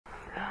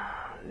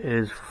It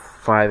is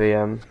 5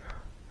 a.m.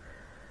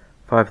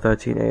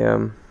 5:13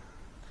 a.m.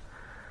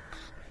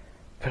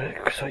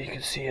 But so you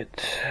can see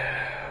it.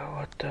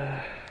 What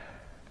the?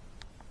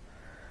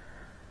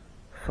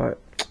 I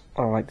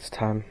don't like this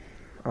time.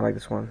 I like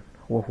this one.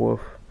 Woof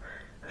woof.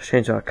 Let's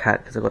change our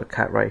cat because I got a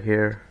cat right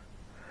here.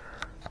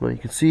 So you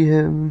can see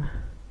him.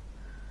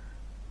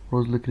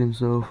 Rose looking at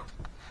himself.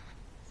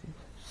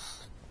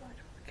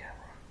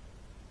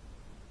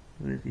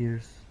 Look at his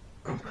ears.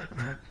 I'm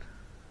Batman.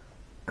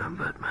 I'm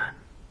Batman.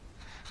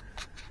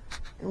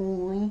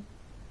 Oi.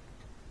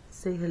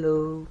 Say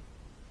hello.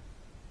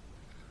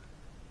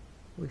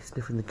 Always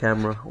sniffing the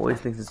camera. Always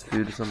thinks it's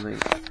food or something.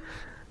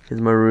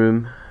 Here's my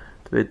room.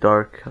 It's a bit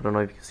dark. I don't know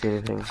if you can see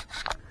anything.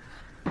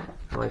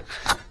 I might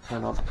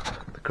turn up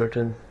the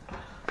curtain.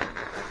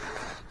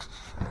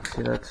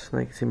 See that? Now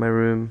you can see my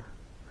room.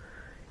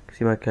 You can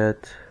see my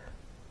cat.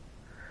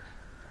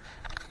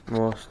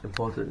 Most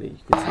importantly, you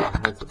can see the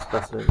handsome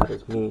specimen that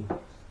is me.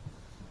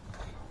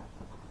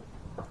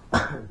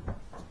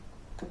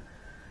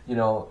 You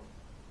know,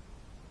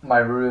 my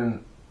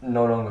room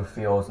no longer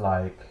feels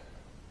like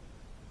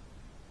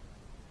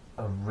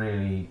a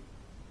really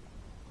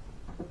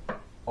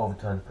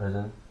overturned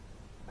prison.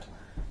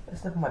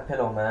 Let's look at my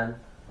pillow, man.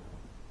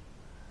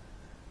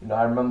 You know,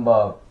 I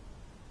remember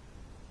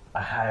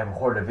I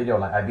recorded a video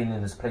like I've been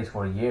in this place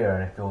for a year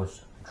and it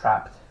feels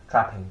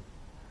trapping.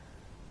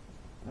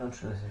 I'm not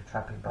sure this is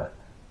trapping, but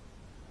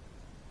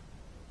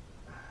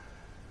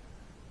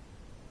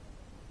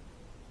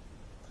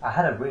I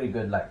had a really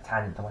good like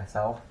tangent to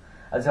myself.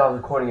 I said I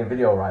was recording a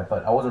video, right?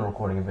 But I wasn't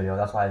recording a video.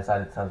 That's why I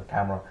decided to turn the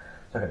camera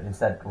so I could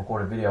instead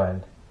record a video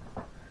and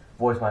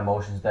voice my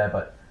emotions there.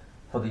 But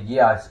for the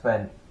year I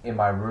spent in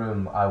my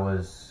room, I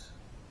was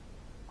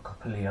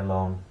completely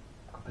alone,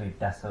 completely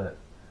desolate.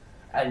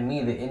 And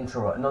me, the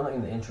introvert, not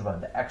even the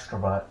introvert, the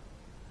extrovert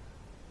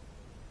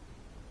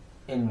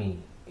in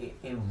me,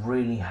 it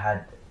really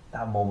had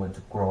that moment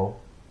to grow.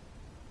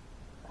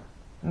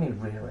 Let me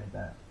reiterate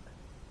that.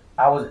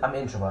 I'm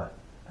introvert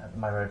at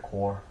my very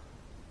core.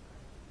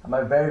 At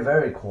my very,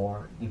 very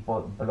core,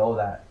 below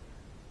that,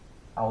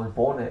 I was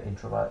born an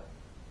introvert.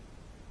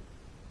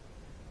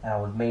 And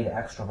I was made an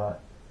extrovert.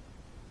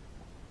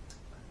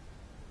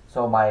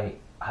 So my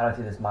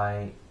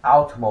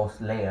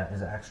outermost layer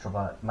is an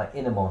extrovert. My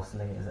innermost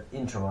layer is an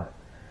introvert.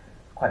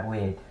 Quite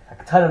weird. I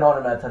can turn it on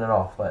and I turn it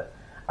off, but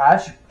I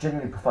actually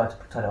genuinely prefer to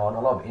turn it on.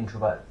 A lot of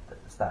introverts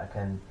that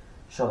can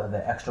show that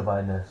their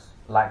extrovertness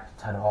like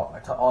to turn it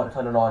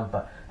on,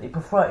 but they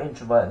prefer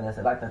introvertness.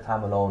 They like their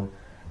time alone,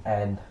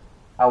 and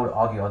I would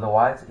argue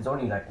otherwise. It's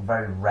only like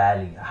very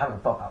rarely. I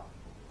haven't felt that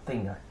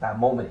thing, like that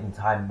moment in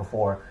time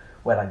before,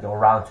 where like you're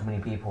around too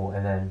many people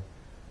and then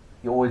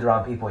you're always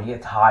around people and you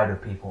get tired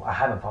of people. I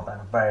haven't felt that in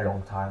a very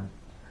long time.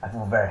 I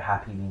feel very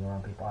happy being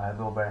around people. I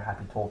feel very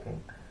happy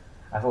talking.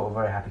 I feel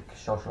very happy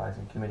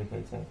socializing,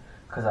 communicating,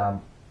 because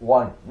I'm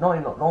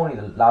not only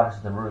the loudest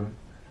in the room,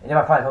 and if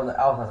I find someone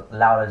else as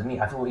loud as me,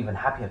 I feel even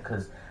happier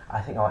because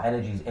I think our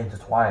energies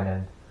intertwine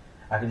and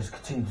I can just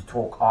continue to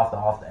talk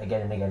after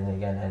again and again and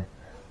again, and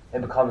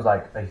it becomes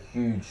like a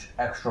huge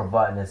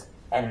extrovertness,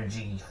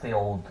 energy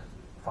filled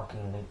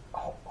fucking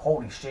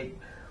holy shit.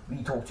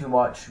 We talk too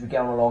much, we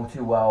get on along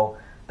too well.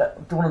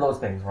 That's one of those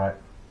things, right?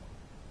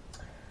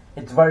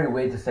 It's very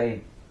weird to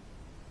say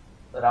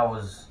that I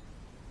was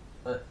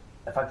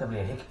effectively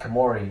a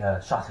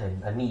hikikomori,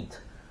 shut-in, a NEET,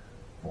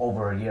 for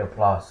over a year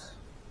plus.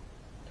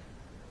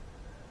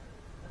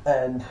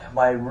 And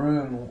my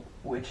room,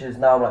 which is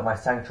now like my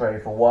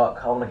sanctuary for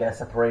work, I want to get a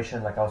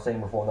separation, like I was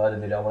saying before in the other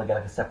video. I want to get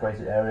like a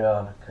separated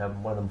area, like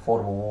one of them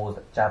foldable walls,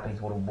 like Japanese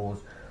foldable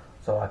walls,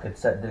 so I could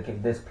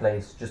dedicate this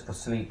place just for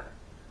sleep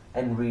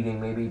and reading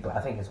maybe, but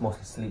I think it's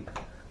mostly sleep,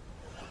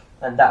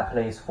 and that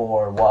place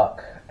for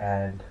work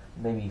and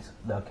maybe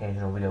the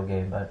occasional video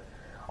game. But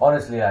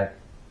honestly, like,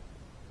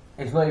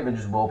 it's not even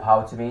just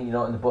willpower to me. You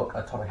know, in the book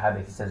Atomic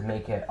Habits, it says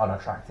make it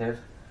unattractive,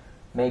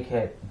 make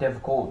it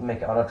difficult,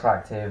 make it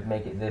unattractive,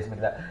 make it this, make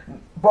it that.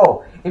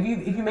 Bro, if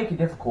you make it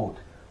difficult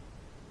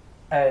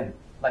and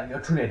like you're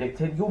truly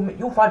addicted,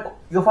 you'll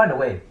find a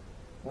way.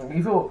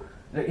 If you're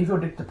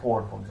addicted to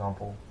porn, for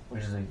example,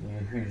 which is a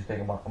huge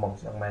thing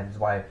amongst young men, is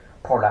why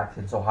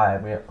prolactin so high.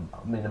 I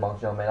mean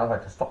amongst young men. I was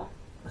like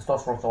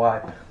testosterone so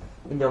high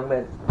in young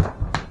men.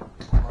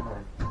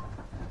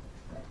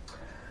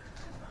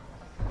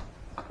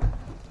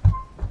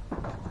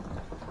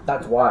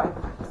 That's why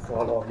for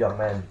a lot of young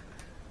men.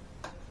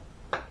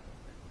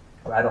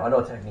 I know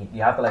a technique.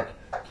 You have to like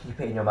keep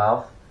it in your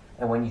mouth,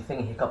 and when you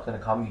think a hiccup's gonna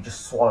come, you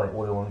just swallow it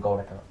all in one go,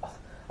 like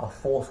a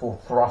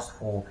forceful,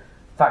 thrustful,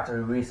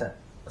 factory reset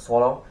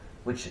swallow,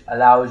 which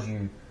allows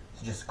you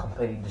to just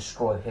completely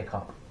destroy the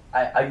hiccup.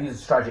 I use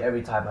this strategy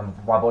every time, and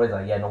my body's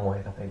like, yeah, no more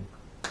hiccuping.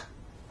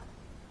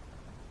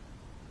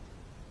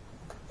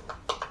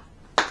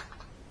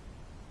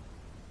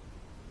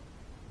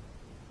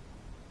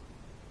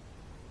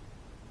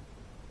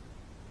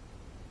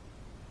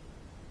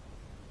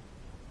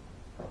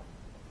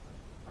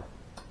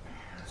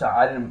 So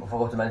I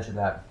forgot to mention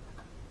that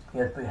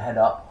you have to put your head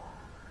up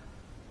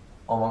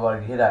oh my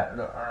god, you hear that?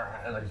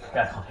 Like, you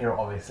guys can't hear it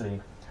obviously,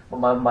 but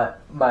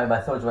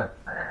my throat went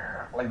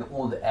like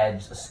all the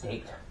edge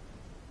escaped.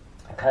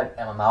 I kind of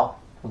in my mouth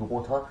with the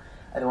water,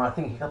 and then when I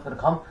think hiccup's gonna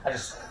come, I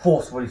just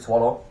forcefully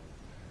swallow.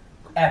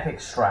 Epic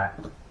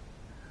strat.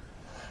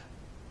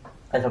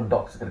 And some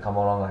doctor's gonna come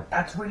along like,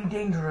 that's really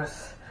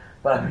dangerous.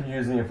 But I've been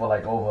using it for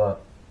like over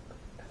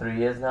 3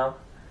 years now,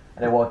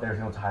 and I walk every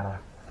single time. I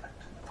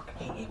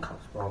fucking hate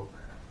hiccups, bro.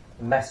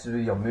 It messes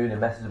with your mood, it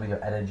messes with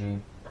your energy,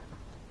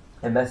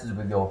 it messes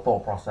with your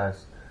thought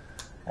process,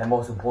 and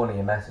most importantly,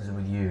 it messes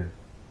with you.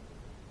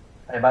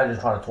 Imagine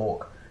trying to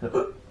talk.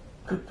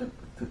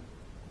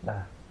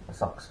 Nah, that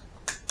sucks.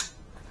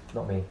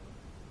 Not me.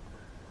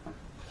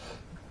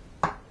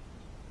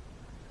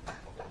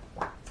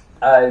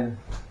 I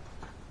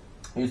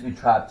used to be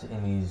trapped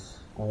in these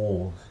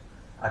walls.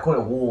 I call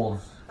it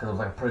walls because it was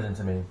like a prison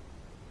to me.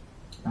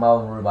 My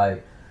own room,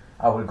 I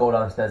would go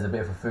downstairs a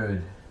bit for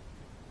food,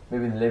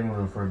 maybe in the living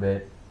room for a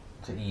bit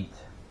to eat,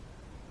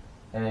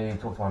 and maybe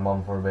talk to my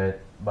mum for a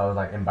bit. But it was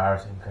like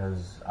embarrassing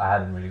because I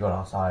hadn't really gone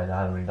outside. I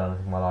hadn't really done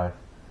anything in my life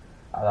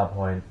at that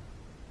point.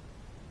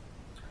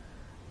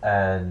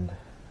 And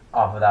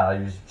after that, I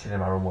used to chill in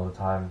my room all the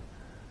time.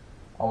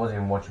 I wasn't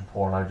even watching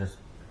porn. I was just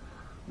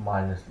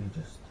mindlessly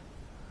just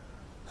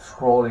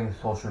scrolling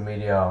social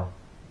media.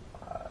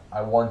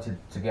 I wanted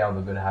to get on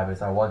the good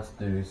habits. I wanted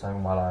to do something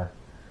in my life.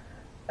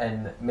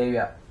 And maybe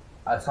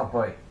at some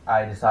point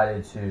I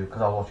decided to,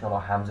 because I was watching a lot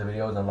of Hamza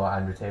videos and a lot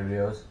of Andrew Tate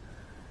videos,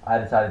 I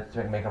decided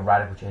to make a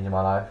radical change in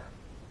my life.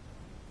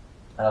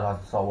 And I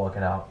had to start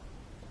working out.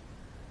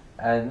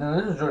 And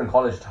this was during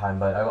college time,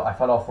 but I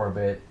fell off for a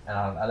bit and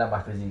I let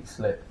my physique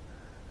slip.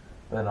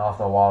 But then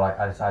after a while,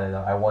 I decided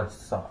that I wanted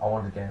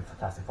to get in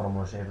fantastic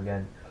phenomenal shape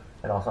again,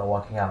 and I'll start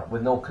working out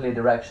with no clear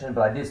direction.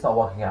 But I did start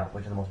working out,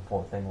 which is the most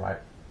important thing, right?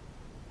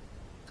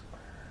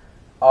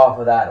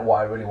 After that, what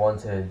I really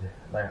wanted,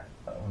 like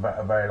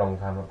a very long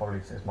time, like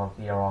probably 6 months,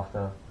 a year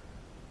after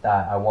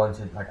that, I wanted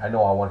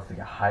to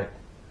get hyped.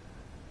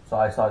 So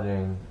I started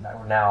doing,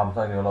 like now I'm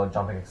starting to do a lot of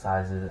jumping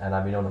exercises, and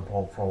I've been on the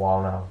pole for a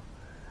while now.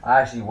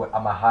 I actually,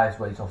 at my highest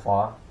weight so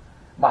far,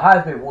 my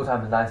highest weight of all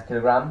time is 90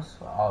 kilograms.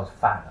 I was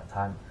fat at that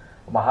time.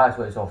 But my highest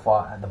weight so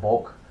far at the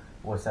bulk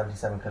was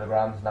 77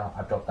 kilograms. Now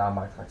I've dropped down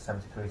back to like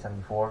 73,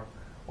 74.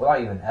 Without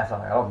even effort,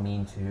 like, I don't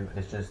mean to.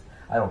 It's just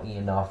I don't eat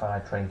enough and I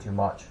train too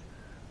much.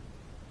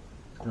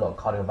 A lot of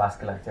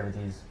cardiovascular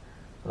activities.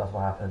 So that's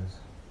what happens.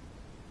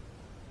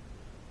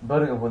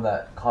 Building up on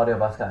that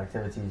cardiovascular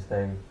activities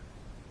thing,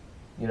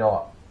 you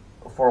know,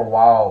 for a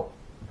while,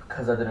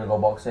 because I didn't go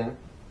boxing,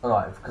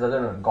 because I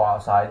didn't go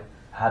outside,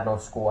 I had no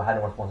school, I had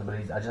no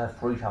responsibilities, I just had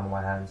free time on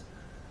my hands.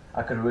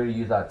 I could really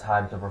use that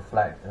time to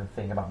reflect and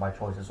think about my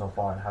choices so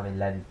far and having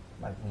led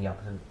me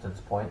up to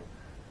this point.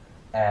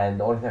 And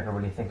the only thing I could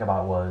really think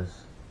about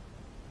was,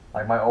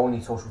 like, my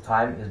only social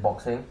time is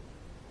boxing.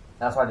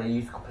 That's why they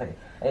used to complain,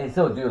 and they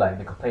still do, like,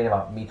 they complain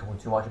about me talking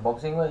too much in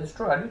boxing. Well, it's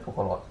true, I do talk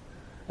a lot.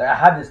 Like, I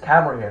have this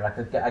camera here,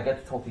 and I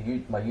get to talk to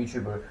you, my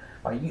YouTube friends.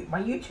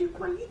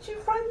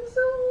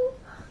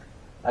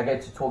 I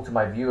get to talk to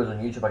my viewers on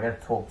YouTube. I get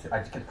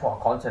to put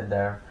out content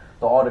there.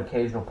 The odd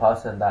occasional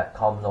person that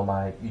comes on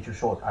my YouTube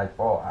shorts,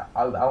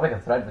 I'll make a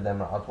thread with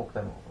them and I'll talk to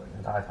them the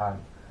entire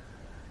time.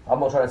 I'm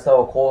not trying to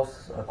sell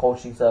a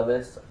coaching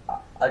service.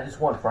 I just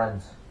want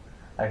friends.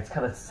 Like, it's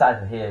kind of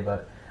sad to hear,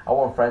 but I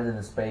want friends in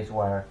the space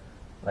where,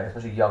 like,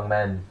 especially young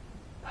men,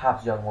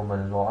 perhaps young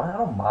women as well. I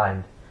don't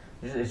mind.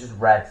 It's just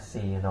rare to see,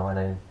 you know. And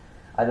then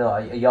I know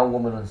a young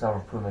woman on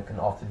self-improvement can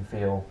often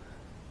feel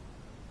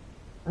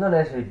not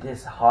necessarily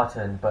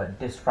disheartened, but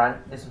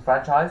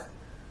disenfranchised.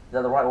 Is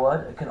that the right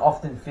word? It can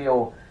often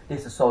feel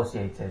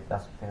disassociated. I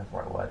think that's the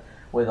right word.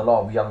 With a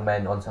lot of young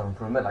men on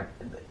self-improvement, like,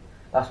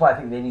 that's why I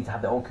think they need to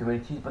have their own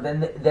communities. But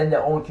then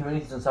their own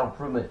communities on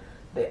self-improvement,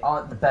 they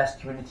aren't the best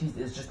communities.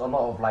 It's just a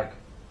lot of like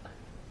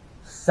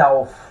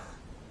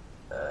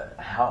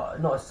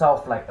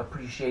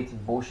appreciating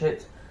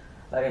bullshit.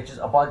 Like, it's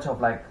just a bunch of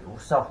like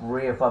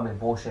self-reaffirming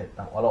bullshit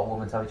that a lot of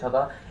women tell each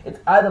other. It's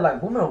either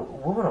like women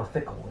are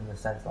fickle in the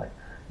sense, like,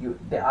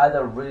 they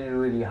either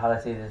really, how do I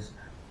say this,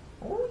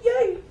 oh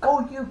yeah,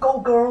 you go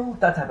girl,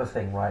 that type of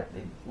thing, right?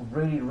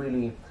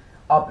 Really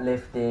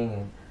uplifting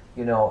and,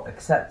 you know,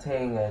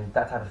 accepting and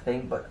that type of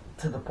thing, but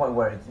to the point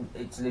where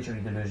it's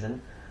literally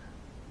delusion.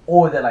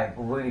 Or they're like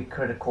really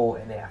critical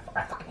and they're,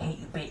 I fucking hate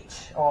you,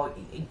 bitch, or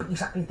you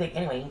suck me dick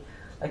anyway.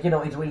 Like, you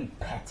know, it's really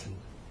petty.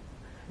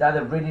 They're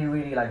either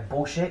really like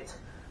bullshit,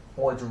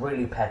 or it's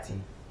really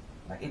petty.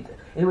 Like, it's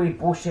really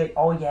bullshit,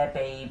 oh yeah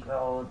babe,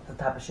 oh, the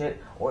type of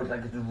shit, or it's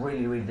like it's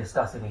really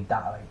disgustingly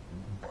that, like,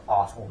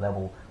 arsehole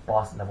level,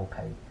 bastard level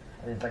petty.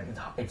 And it's like,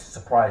 it's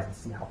surprising to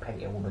see how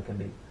petty a woman can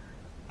be.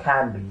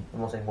 Can be.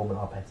 I'm not saying women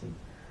are petty.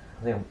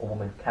 I'm saying a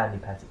woman can be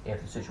petty if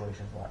the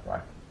situation's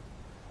right.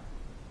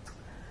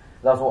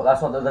 That's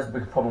the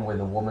big problem with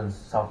the woman's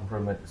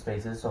self-improvement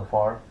spaces so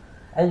far.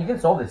 And you can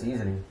solve this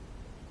easily.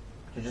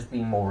 To just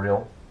being more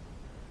real.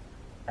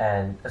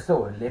 And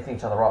still lifting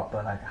each other up,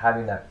 but like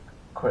having that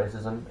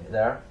criticism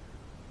there.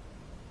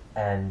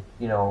 And,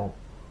 you know,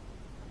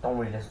 don't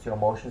really listen to your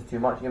emotions too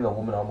much. Even though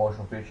women are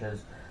emotional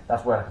creatures,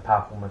 that's where like a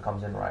powerful woman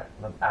comes in, right?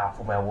 Like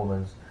alpha male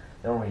women's,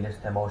 they don't really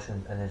listen to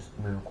emotions and they just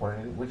move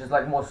accordingly, which is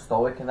like more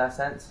stoic in that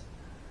sense,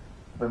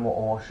 a bit more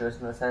emotionless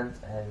in that sense.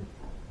 And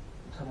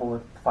someone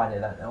would find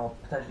it that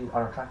potentially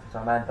unattractive to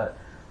a man, but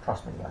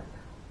trust me, like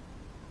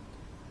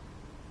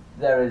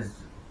there is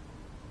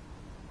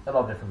a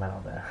lot of different men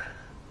out there.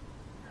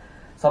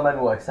 Some men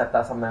will accept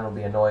that, some men will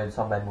be annoyed,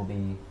 some men will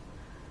be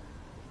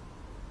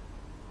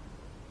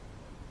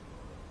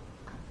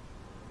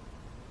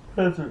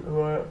I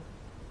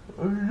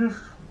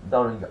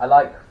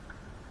like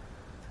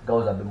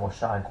girls that are a bit more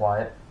shy and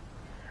quiet.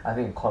 I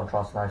think it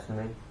contrasts nicely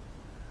to me.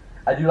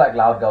 I do like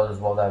loud girls as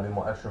well that are a bit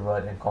more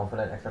extroverted and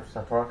confident,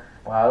 etc.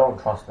 But I don't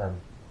trust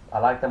them. I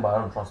like them, but I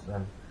don't trust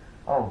them.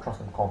 I don't trust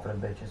them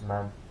confident bitches,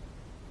 man.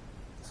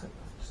 It's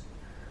just,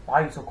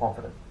 why are you so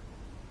confident?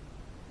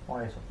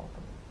 Why are you so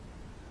confident?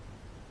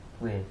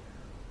 Weird.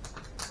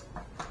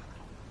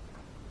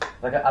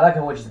 Like I like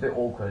it, which is a bit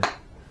awkward.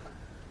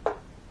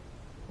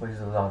 Which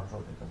is a lot of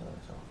so.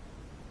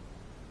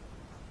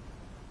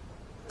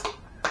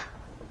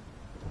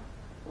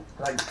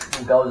 Like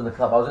girls in the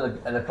club. I was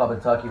in a club in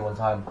Turkey one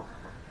time,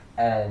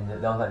 and there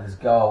was like this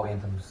girl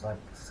in some like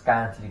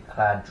scantily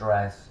clad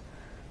dress,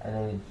 and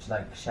then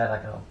she had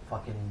like a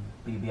fucking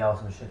BBL or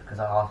some shit because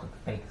I asked her to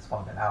fake as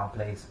fuck at our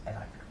place and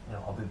like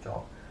a boob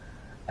job,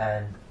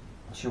 and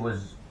she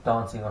was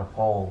dancing on a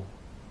pole.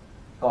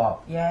 Got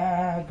up,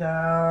 yeah,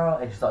 girl,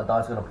 and she started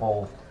dancing on a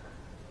pole,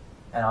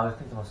 and I was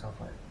thinking to myself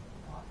like,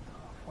 what the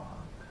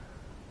fuck?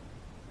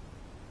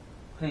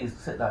 Please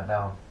sit that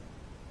down.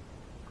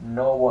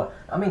 No one.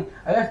 I mean,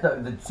 I guess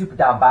the super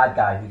down bad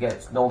guy who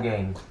gets no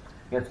game,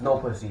 gets no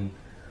pussy,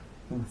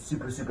 who's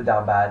super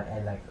down bad,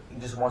 and like he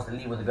just wants to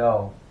leave with a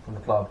girl from the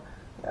club.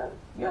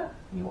 Yeah,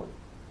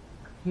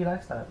 he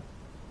likes that,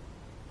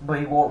 but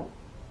he won't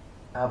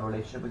have a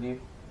relationship with you.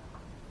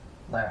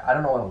 Like I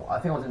don't know. I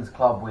think I was in this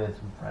club with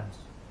some friends,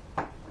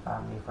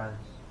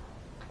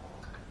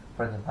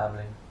 friends and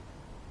family.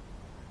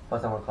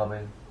 First time we're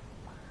clubbing.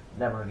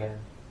 Never again.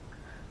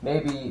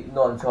 Maybe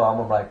not until I'm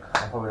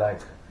probably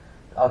like.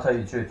 I'll tell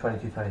you the truth,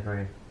 22,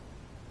 23. It's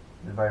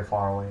very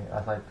far away.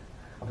 I'm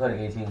turning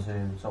 18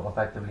 soon, so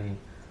effectively,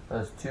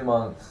 those 2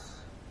 months.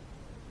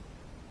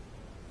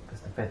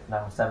 It's the 5th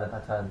now, 7th I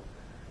turned.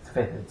 It's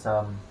 5th, it's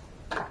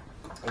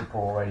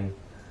April already.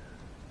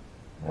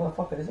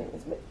 Motherfucker, is it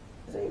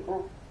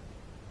April?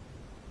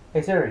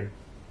 Hey Siri,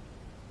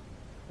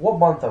 what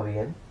month are we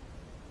in?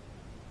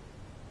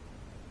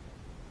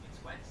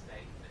 It's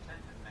Wednesday, the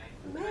 10th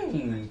of May.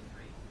 May!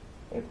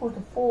 April's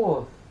the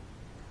 4th.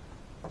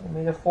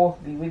 May the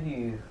 4th be with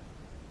you.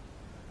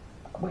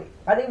 Wait,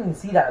 I didn't even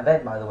see that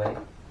event, by the way. I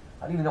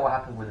didn't even know what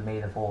happened with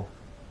May the 4th.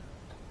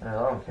 I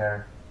don't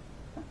care.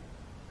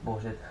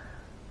 Bullshit.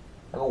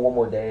 I got one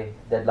more day,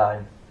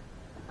 deadline,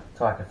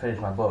 so I can finish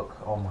my book.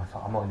 Oh my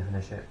fuck, I'm not gonna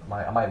finish it.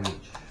 I might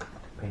reach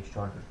page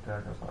 200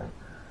 or something.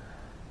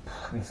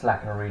 I've been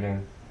slacking on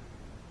reading.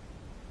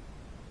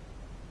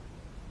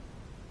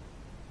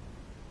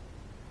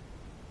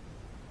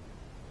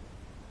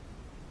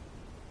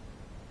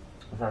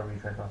 I'm trying to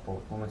retrace my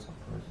thoughts. Women's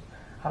self-improvement.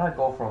 How do I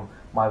go from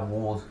my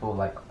walls feel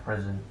like a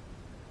prison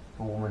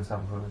to women's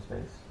self-improvement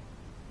space?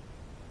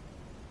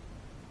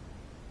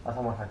 That's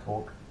how much I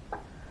talk.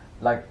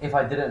 Like, if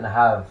I didn't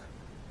have,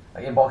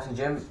 like in my boxing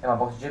gym,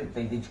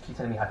 they just keep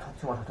telling me I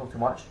talk too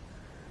much.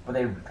 But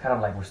they kind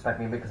of like respect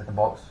me because I can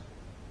box.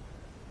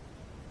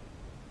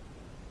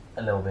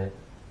 A little bit.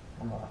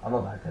 I'm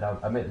not that good. I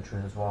admit the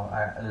truth as well.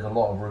 There's a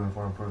lot of room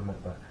for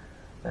improvement, but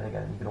then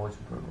again, you can always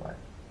improve, right?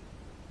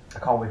 I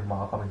can't wait for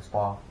my upcoming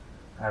spa.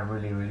 I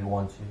really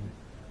want to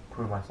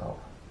prove myself.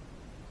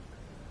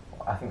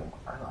 I think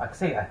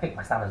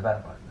my stamina's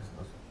better, but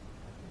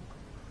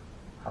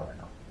how do I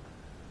know?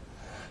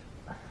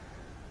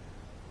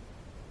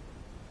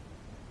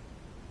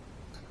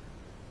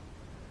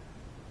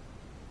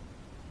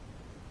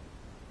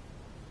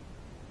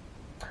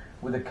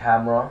 With the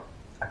camera,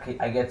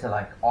 I get to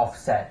like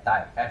offset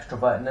that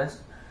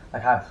extrovertness.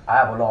 Like I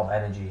have a lot of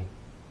energy,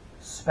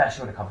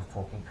 especially when it comes to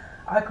talking.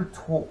 I could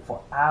talk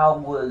for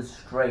hours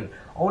straight.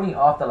 Only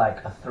after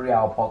like a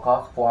 3-hour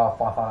podcast, 4-hour,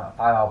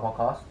 5-hour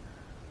podcast.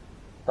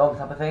 Those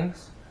type of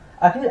things.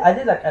 I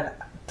did like a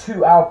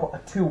 2 hours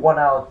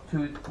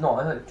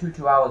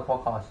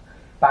podcast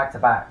back to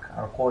back.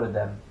 I recorded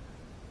them.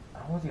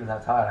 I wasn't even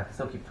that tired. I could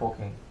still keep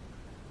talking.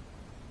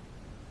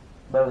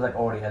 But it was like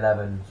already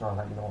 11, so I was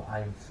like,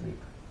 I need to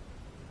sleep.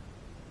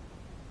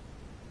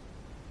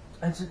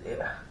 And just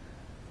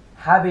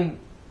having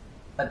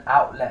an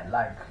outlet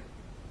like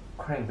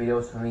creating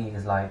videos for me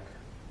is like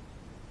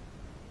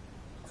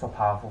so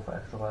powerful for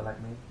an extrovert like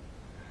me.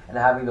 And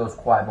having those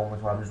quiet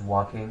moments where I'm just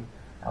walking,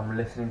 I'm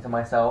listening to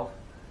myself,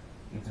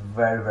 it's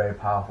very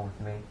powerful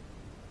to me.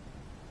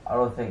 I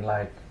don't think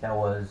like there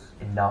was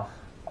enough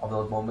of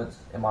those moments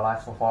in my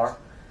life so far.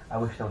 I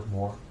wish there was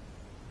more.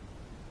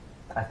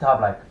 I still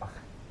have like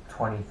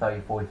 20,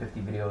 30, 40,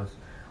 50 videos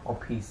on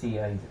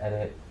PC I need to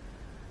edit.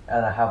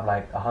 And I have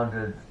like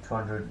 100,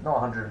 200, no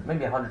 100,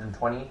 maybe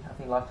 120, I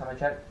think last time I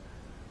checked,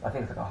 I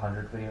think it's like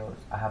 100 videos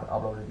I haven't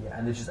uploaded yet,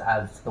 and this just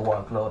adds to the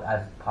workload,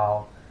 adds to the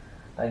power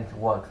that I need to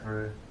work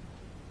through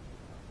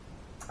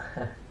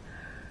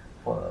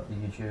for the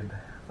YouTube,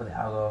 for the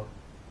algo.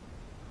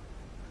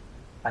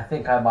 I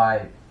think I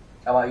might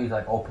use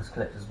like Opus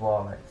clips as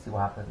well, like see what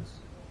happens.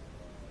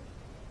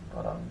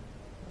 But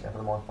yeah, for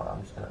the most part,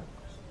 I'm just gonna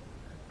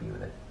be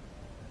with it,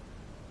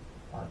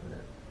 vibe with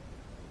it.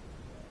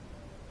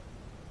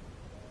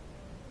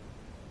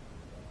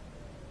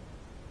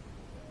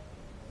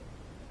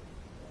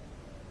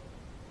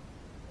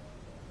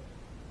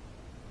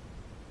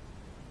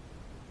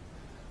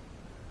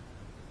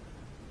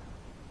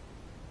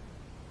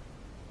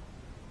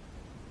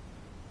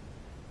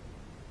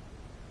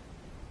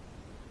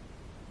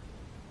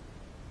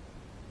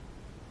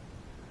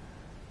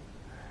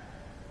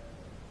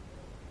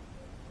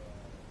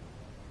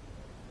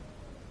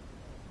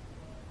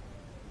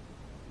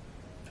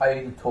 I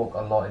used to talk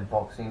a lot in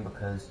boxing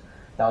because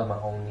that was my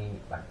only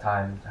like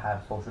time to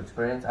have social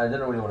experience. I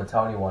didn't really want to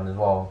tell anyone as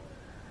well.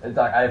 It's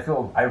like I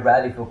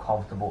rarely feel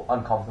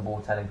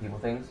uncomfortable telling people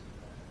things.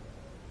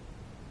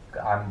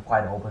 I'm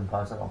quite an open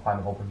person. I'm quite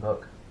an open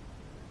book.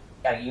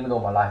 And even though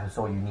my life is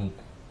so unique,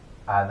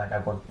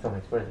 I've gone through so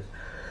many experiences.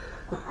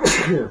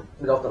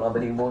 It's often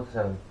unbelievable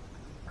to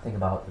think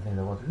about the things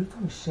I go through. Who's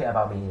talking shit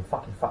about me in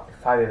fucking 5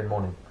 a.m. in the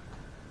morning?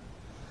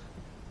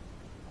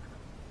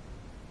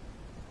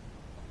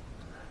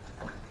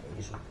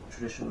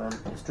 Tradition, man.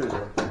 It's true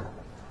though.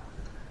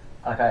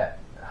 Like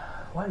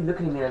why are you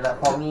looking at me like that,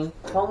 Pongy?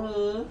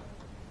 Pongy?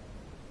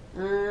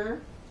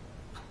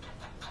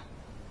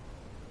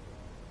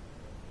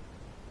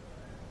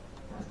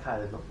 This cat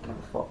is not giving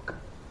a fuck.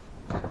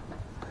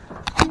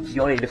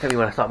 You only look at me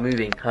when I start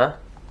moving, huh?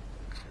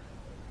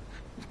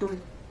 What are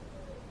you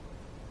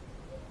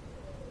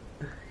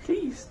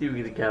doing? He's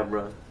stealing the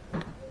camera.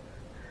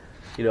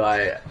 You know,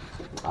 I'm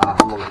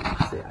not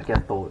gonna say, I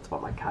get thoughts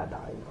about my cat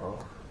dying, bro.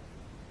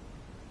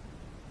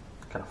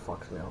 Kind of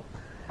fucks me up.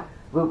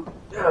 We're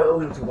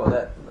gonna talk about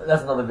that.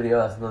 That's another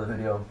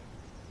video.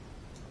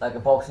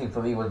 Like boxing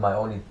for me was my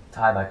only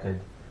time I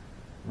could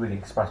really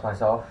express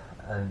myself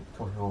and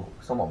talk to people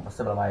somewhat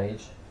similar to my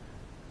age.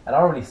 And I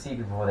don't really see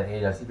people for their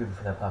age. I see people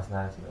for their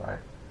personality, right?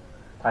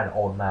 Kind of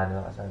old man in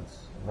that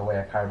sense. And the way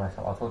I carry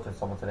myself. I talked to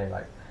someone today,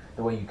 like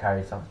the way you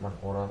carry yourself is much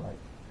older.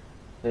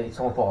 Like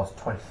someone thought I was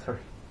 23.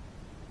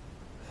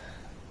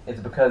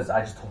 It's because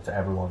I just talk to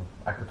everyone.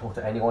 I could talk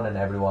to anyone and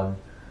everyone.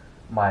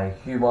 My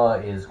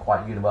humour is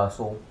quite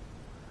universal.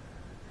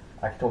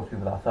 I can talk to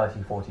people that are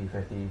 30, 40,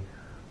 50.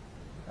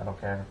 I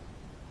don't care.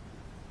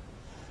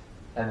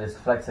 And this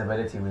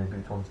flexibility when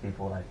people talk to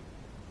people, like,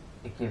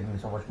 it gives me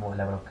so much more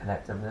level of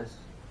connectiveness.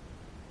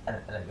 And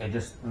it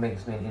just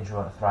makes me an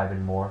introvert thrive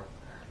even more.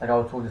 Like, I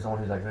was talking to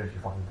someone who's like literally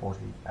fucking 40,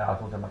 and I was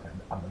talking to them like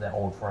I'm their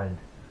old friend,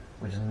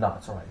 which is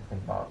nuts, right, to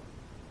think about.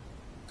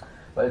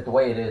 But it's the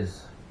way it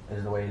is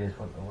the way it is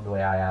for the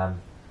way I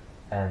am.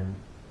 And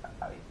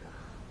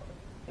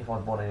if I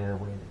was born any other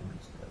way,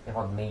 if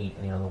I was made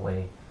any other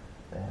way,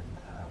 then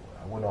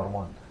I would not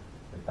want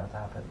that to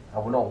happen. I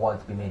would not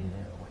want to be made in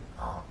any other way.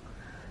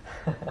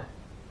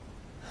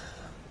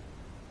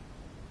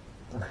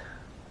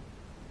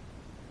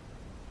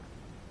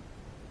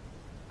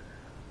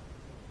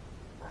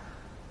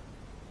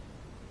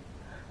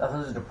 That's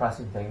such a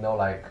depressing thing though,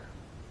 like,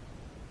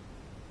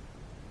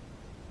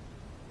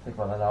 think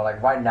about that now,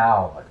 like right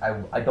now,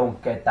 I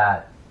don't get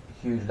that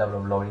huge level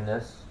of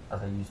loneliness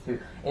as I used to.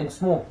 In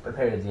small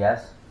periods,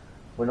 yes,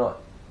 we're not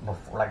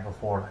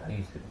before I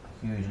used to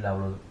huge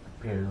level of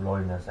period of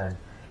loneliness, and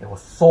it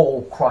was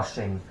soul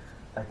crushing,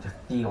 like to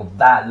feel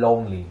that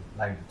lonely,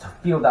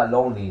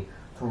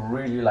 to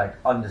really like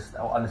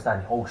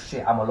understand, oh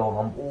shit, I'm alone,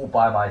 I'm all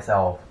by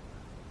myself.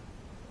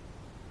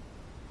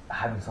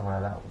 Having someone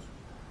like that was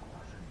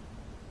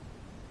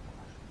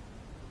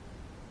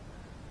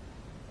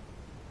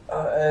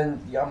and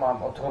yeah, I'm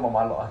talking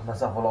about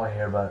myself a lot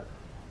here, but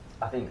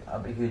I think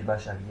a huge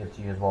message I can give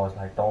to you as well is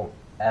like, don't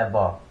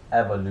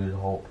ever lose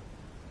hope.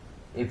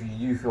 If you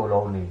do feel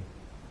lonely,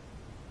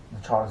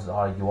 the chances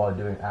are you are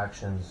doing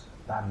actions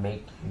that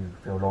make you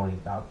feel lonely,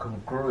 that are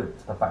congruent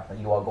to the fact that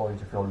you are going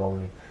to feel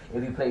lonely.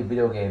 If you play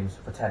video games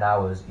for 10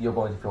 hours, you're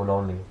going to feel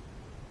lonely.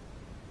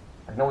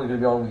 Like, no one's going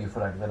to be on with you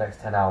for like the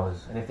next 10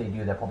 hours, and if they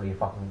do, they're probably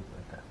fucking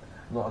like,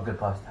 not a good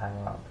person to hang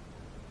around.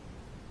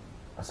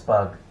 A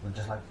spug,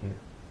 just like you.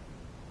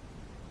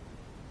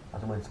 I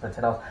was willing to spend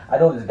 10 hours. I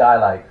know this guy,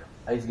 like,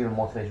 I used to give him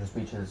motivational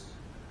speeches,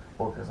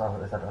 focus,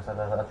 etc.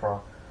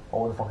 But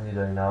what the fuck is he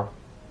doing now?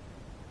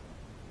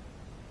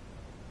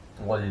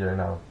 What is he doing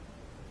now?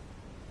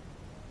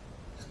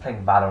 Just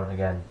playing Valorant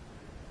again.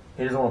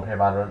 He doesn't want to play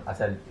Valorant. I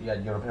said, yeah,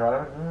 you want to play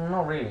Valorant?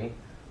 Not really.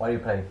 Why do you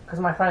play? Because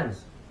of my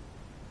friends.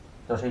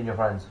 Don't change your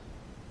friends.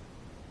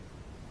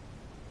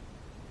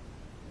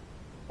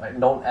 Like,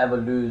 don't ever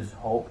lose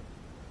hope.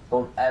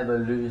 Don't ever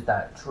lose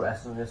that true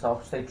essence of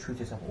yourself. Stay true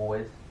to yourself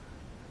always.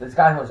 This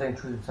guy's not staying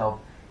true to himself.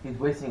 He's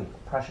wasting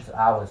precious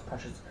hours,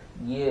 precious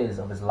years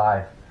of his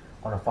life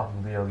on a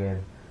fucking video game.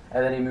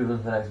 And then he moves on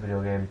to the next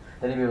video game.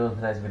 Then he moves on to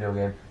the next video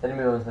game. Then he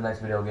moves on to the next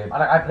video game.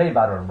 And I played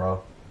Valorant,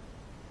 bro.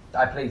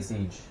 I played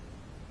Siege.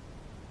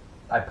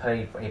 I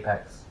played for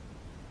Apex.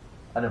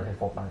 I never played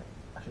Fortnite.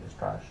 That shit is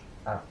trash.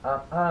 I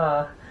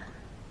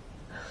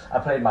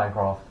played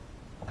Minecraft.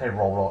 I played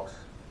Roblox.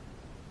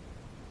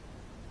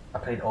 I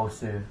played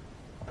Osu.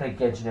 I played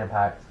Genshin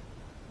Impact.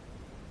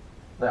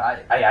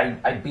 Like,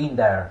 I've been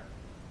there,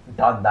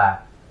 done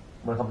that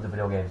when it comes to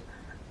video games.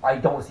 I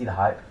don't see the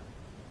hype.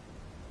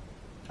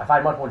 I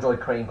find much more joy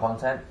creating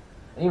content.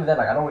 And even then,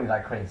 like, I don't really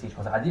like creating Siege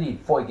content. I did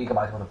 40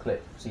 gigabytes worth of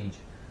clip for Siege.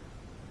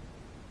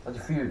 Like a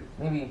few,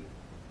 maybe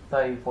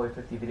 30, 40,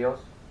 50 videos.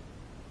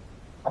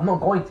 I'm not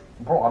going to,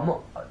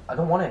 bro, I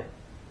don't want it.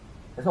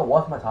 It's not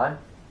worth my time.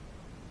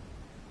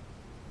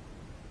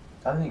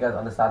 I don't think you guys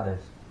understand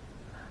this.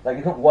 Like,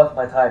 it's not worth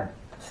my time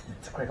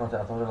to create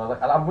content.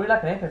 I'm really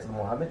liking Apex at the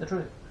moment, I admit the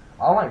truth.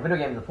 I don't like video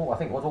games at all. I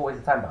think it was always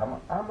the time,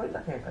 but I'm really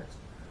liking Apex.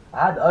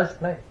 I had the urge to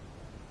play.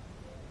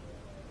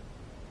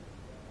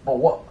 But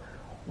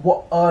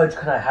what urge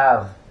can I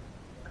have?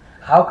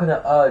 How can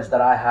the urge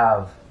that I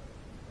have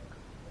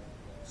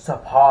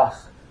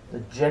surpass the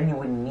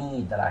genuine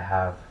need that I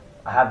have?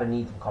 I have a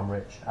need to become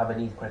rich. I have a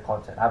need to create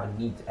content. I have a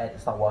need to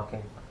start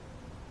working.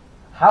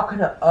 How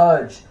can an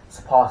urge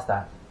surpass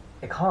that?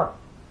 It can't.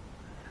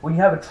 When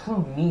you have a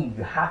true need,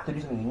 you have to do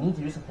something. You need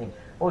to do something,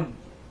 or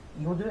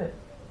you will do it.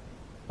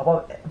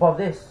 Above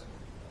this,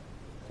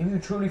 if you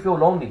truly feel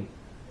lonely,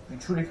 if you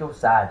truly feel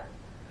sad,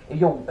 if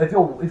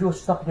you're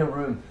stuck in your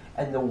room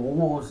and the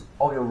walls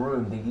of your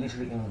room, they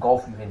literally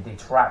engulf you and they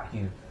trap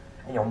you,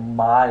 and your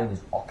mind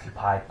is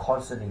occupied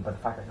constantly by the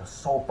fact that you're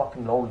so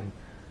fucking lonely.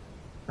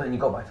 But then you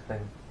go back to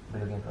playing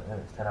video games for the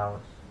next 10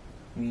 hours.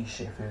 You eat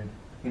shit food.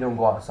 You don't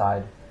go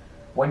outside.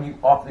 When you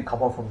after you come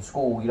home from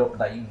school, you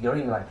don't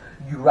even like,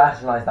 you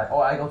rationalize like, oh,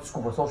 I go to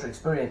school for social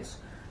experience.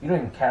 You don't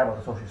even care about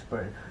the social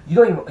experience.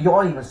 You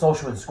aren't even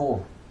social in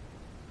school.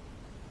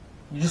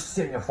 You just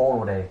sit on your phone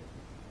all day.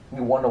 And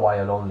you wonder why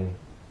you're lonely.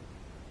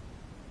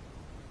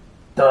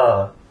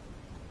 Duh.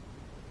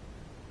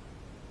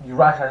 You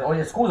rationalize, oh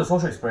yeah, school's a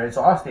social experience,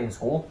 so I'll stay in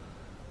school.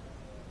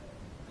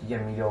 You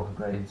get mediocre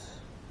grades.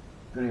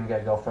 You don't even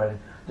get a girlfriend.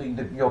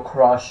 Your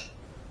crush,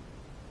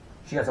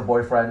 she has a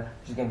boyfriend.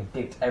 She's getting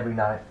dicked every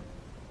night.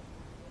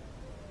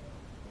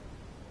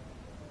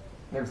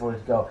 Maybe before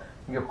this go,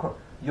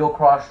 your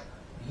crush,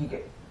 he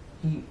gets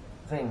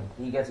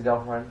a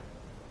girlfriend.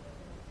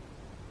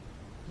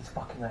 He's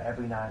fucking her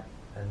every night,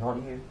 and not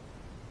you.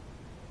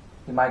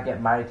 He might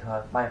get married to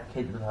her, might have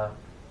kids with her.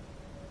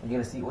 And you're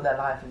gonna see all that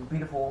life is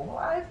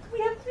beautiful. We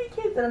have 3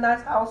 kids in a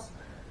nice house,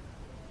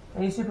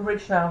 and he's super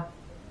rich now.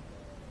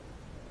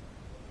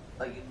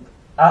 Like,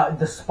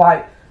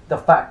 despite the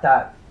fact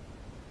that,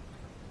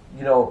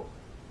 you know,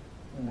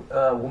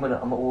 men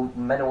and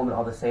women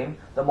are the same,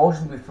 the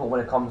emotions we feel when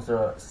it comes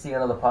to seeing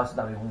another person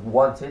that we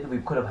wanted, we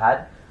could have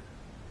had,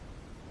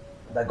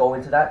 that go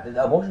into that,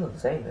 the emotions are the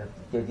same.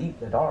 They're deep,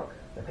 they're dark,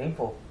 they're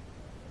painful.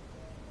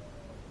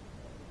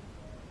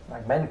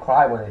 Like, men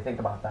cry when they think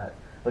about that.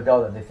 The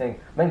girl that they think,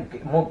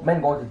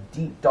 men go into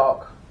deep,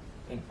 dark,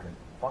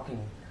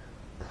 fucking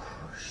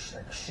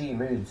like shitty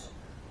moods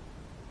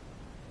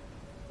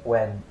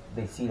when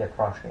they see their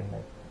crush getting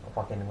like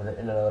fucking in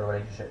another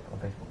relationship on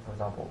Facebook, for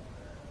example,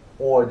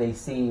 or they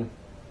see,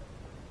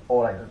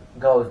 or like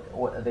girls,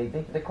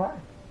 they cry.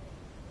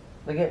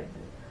 They get,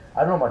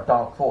 I don't know about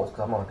dark thoughts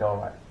because I'm not a girl,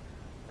 right?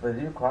 But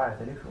they do cry.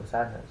 They do feel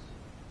sadness.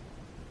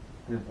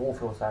 We all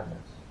feel sadness.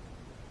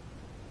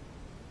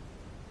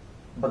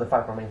 But the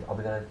fact remains, are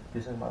we gonna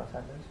do something about our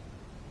sadness?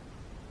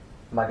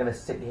 Am I gonna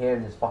sit here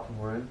in this fucking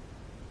room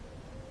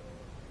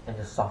and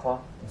just suffer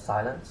in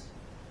silence?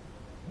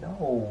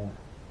 No.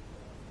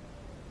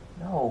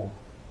 No.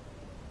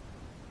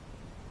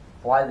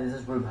 Why does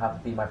this room have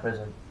to be my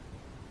prison?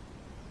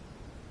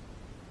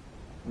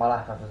 My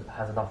life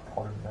has enough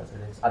problems as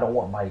it is. I don't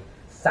want my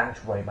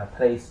sanctuary, my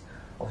place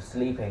of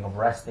sleeping, of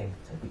resting,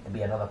 to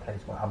be another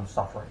place where I'm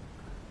suffering.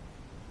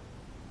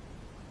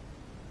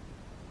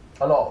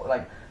 A lot,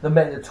 like, the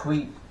men that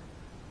tweet,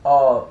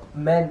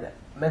 men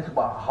talk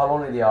about how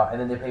lonely they are, and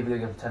then they play video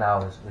games for 10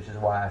 hours, which is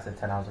why I said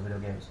 10 hours of video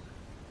games.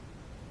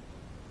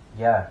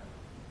 Yeah.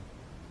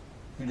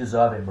 You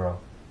deserve it, bro.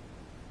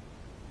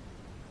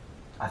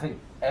 I think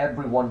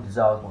everyone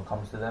deserves what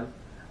comes to them,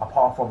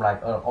 apart from,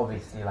 like,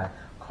 obviously, like,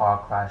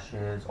 car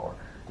crashes, or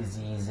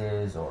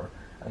diseases, or,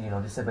 you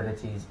know,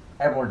 disabilities.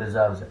 Everyone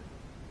deserves it.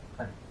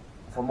 And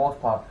for the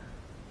most part,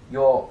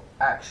 your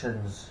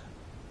actions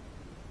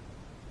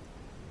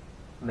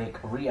make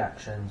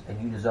reactions,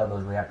 and you deserve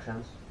those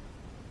reactions.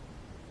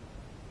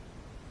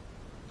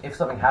 If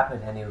something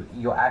happened and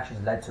your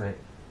actions led to it,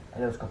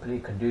 and it was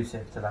completely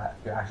conducive to that,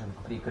 your actions were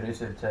completely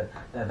conducive to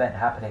the event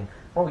happening,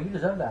 bro, you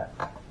deserve that.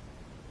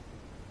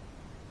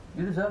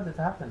 You deserve it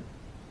to happen.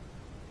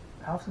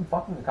 Have some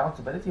fucking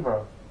accountability,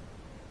 bro.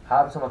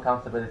 Have some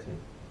accountability.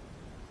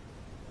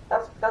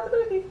 That's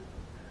accountability.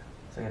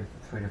 Saying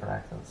 3 different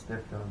accents,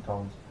 different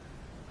tones.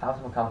 Have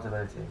some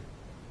accountability.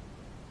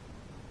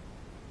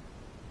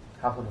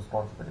 Have some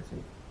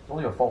responsibility. It's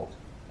all your fault.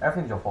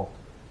 Everything's your fault.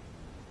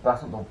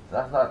 But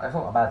that's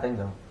not a bad thing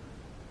though.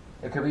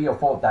 It could be your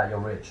fault that you're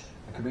rich.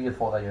 It could be your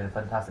fault that you're in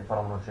fantastic,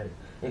 phenomenal shape.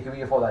 It could be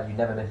your fault that you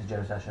never miss a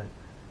gym session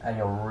and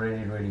you're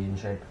really, really in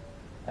shape.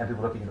 And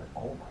people look at you like,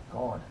 oh my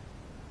god,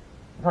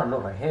 I'm trying to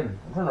look like him.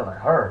 I'm trying to look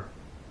like her.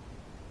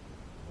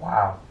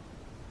 Wow.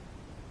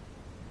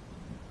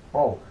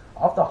 Bro,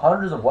 after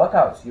hundreds of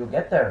workouts, you'll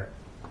get there.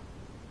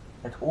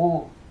 It's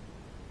all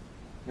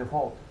your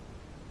fault.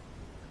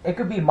 It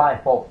could be my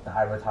fault that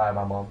I retire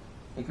my mom.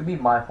 It could be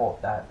my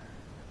fault that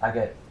I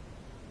get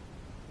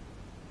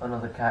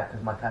another cat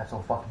because my cat's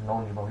so fucking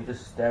lonely, bro. He's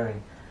just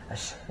staring at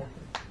shit.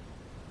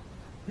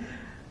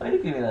 Why do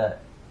you give me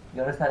that?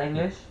 You understand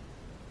English?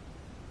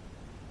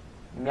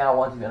 Meow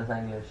wants you to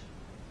understand English.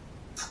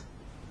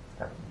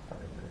 Stop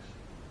English.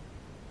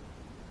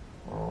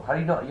 Oh, how do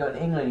you not? You're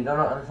in England, you don't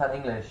understand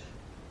English.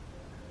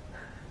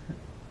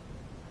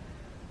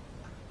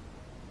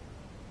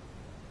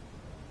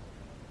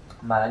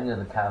 Man, I need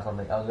another cat or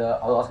something. I was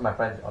asking my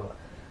friends if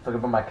I could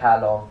bring my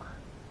cat along.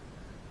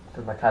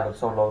 Because my cat looked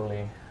so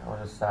lonely. I was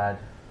just sad.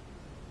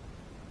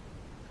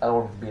 I don't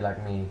want him to be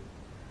like me.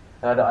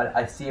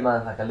 I see him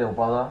as like a little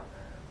brother.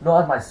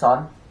 Not as my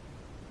son.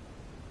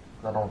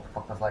 I don't know what the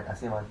fuck that's like. I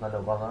see him as my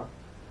little brother.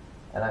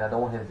 And like I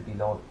don't want him to be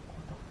lonely.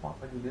 What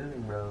the fuck are you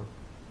doing, bro?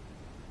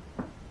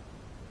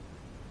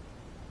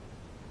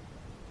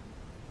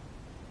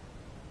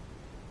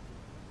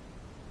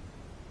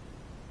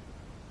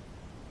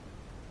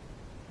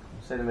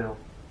 Stay in the middle.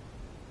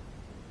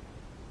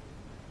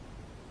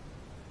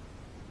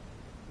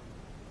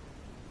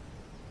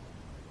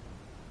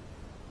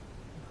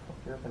 What the fuck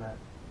are you looking at?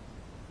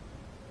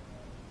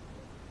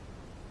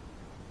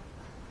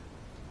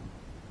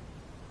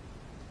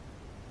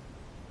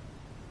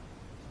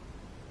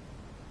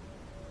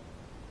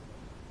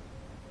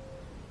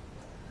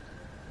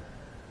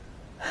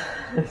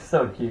 It's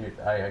so cute.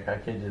 I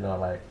kid you not,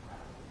 like.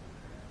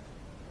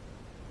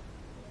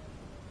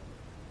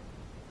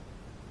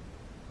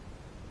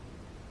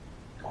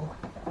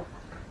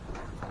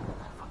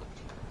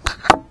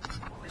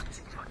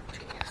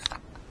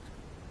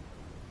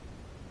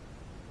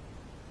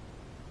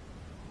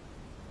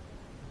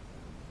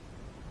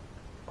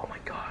 Oh my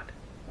god.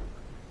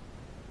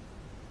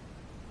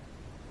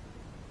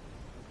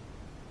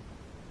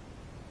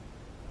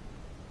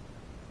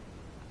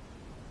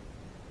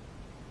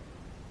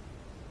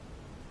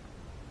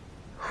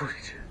 Holy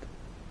shit.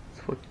 It's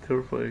fucking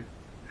terrifying.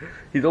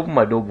 He's opened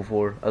my door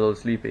before as I was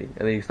sleeping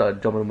and then he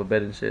started jumping on my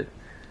bed and shit.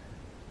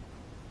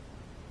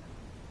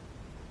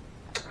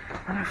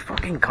 Man, I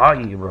fucking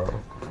caught you,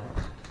 bro.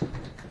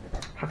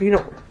 How do you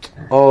know?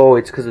 Oh,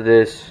 it's because of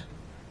this.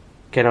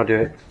 Cannot do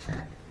it.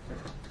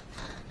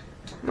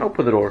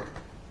 Open the door.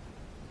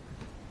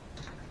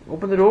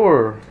 Open the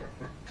door.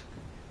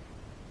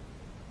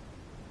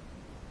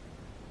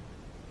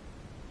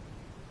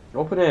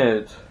 Open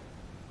it.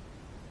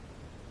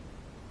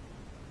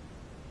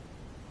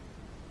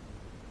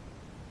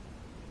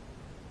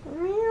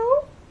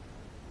 Meow.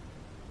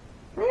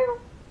 Meow.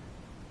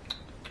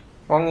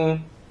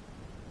 Wongy.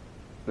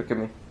 Look at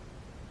me.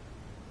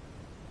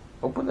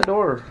 Open the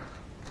door.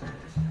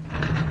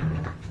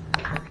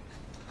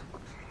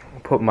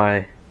 Put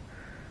my...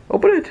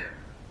 Open it.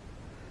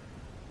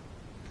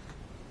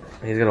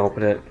 He's gonna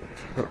open it.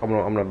 I'm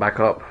gonna back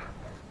up.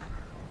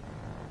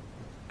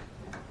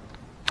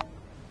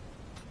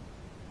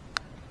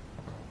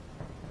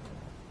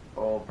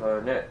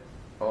 Open it.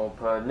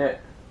 Open it.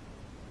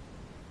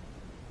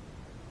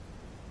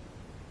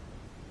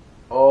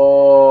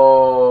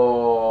 Oh,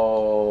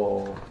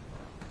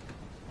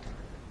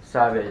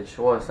 savage!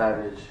 What a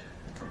savage!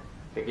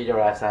 Okay, get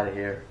your ass out of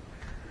here.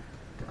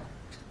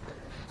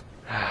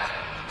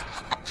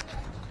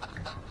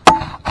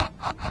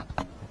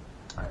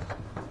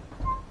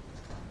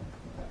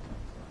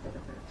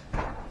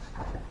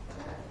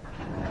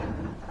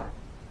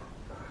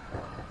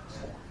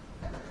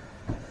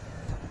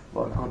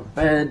 I'm going to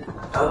bed.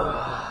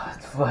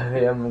 It's 5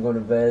 AM, I'm going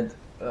to bed.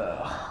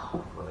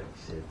 Like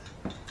shit.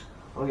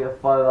 I'll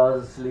get 5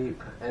 hours of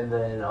sleep and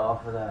then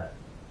after that,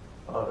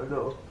 I don't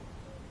know.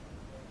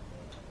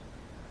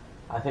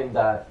 I think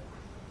that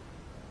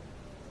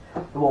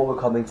what we're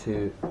coming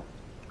to,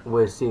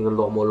 we're seeing a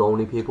lot more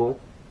lonely people.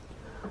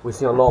 We're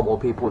seeing a lot more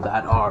people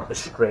that are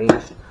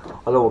estranged.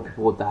 A lot more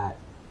people that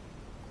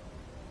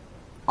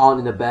aren't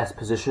in the best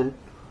position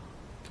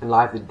in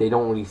life. They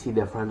don't really see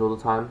their friends all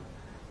the time.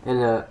 In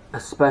an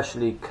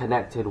especially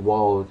connected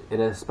world,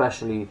 in an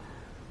especially,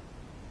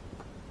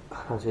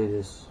 how do I say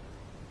this,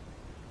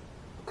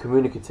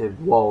 communicative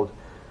world,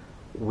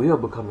 we are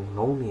becoming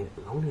lonelier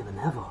than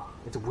ever.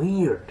 It's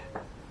weird.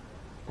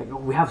 Like,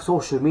 we have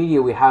social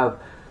media, we have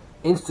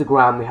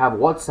Instagram, we have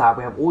WhatsApp,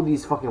 we have all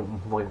these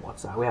fucking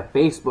WhatsApp, we have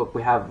Facebook,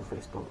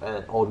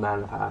 old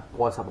man app,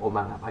 WhatsApp, old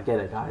man app. I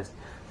get it, guys.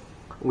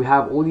 We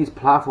have all these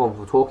platforms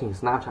for talking,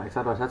 Snapchat,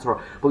 etc.,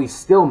 etc. But we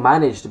still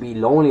manage to be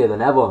lonelier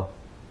than ever.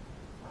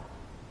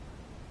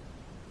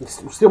 We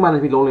still manage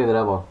to be lonelier than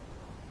ever.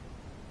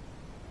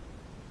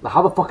 Like,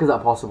 how the fuck is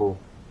that possible?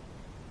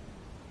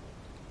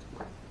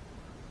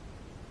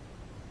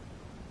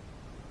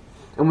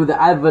 And with the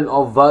advent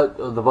of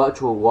the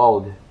virtual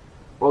world,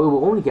 bro, it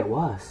will only get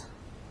worse.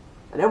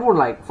 And everyone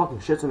like fucking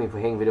shits on me for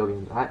hating video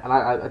games.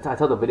 I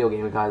tell the video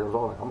game guys, I was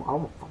all like, I don't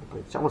want to fucking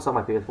play this shit. I'm gonna sell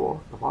my PS4.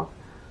 The fuck?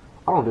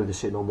 I don't do this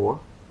shit no more.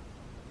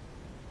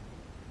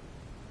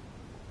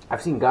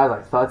 I've seen guys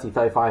like 30,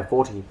 35,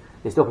 40,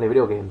 they still play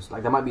video games.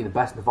 Like, they might be the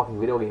best in the fucking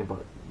video game,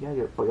 but yeah,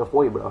 you're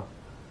 40, bro.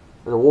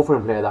 There's a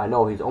Warframe player that I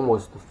know, he's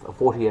almost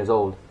 40 years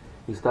old.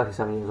 He's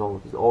 37 years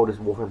old. He's the oldest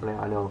Warframe player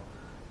I know.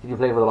 He's been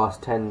playing for the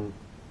last 10,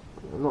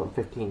 not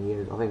 15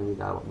 years, I think he's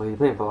that, but he's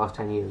playing for the last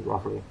 10 years,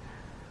 roughly.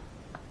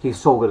 He's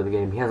so good at the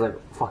game. He has like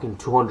fucking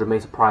 200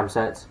 Mesa Prime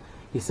sets.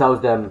 He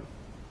sells them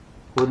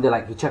when they're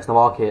like, he checks the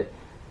market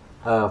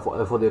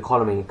for the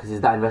economy, because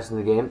he's that invested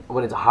in the game.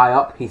 When it's high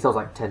up, he sells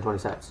like 10, 20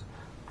 sets.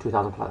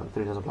 2,000 platinum,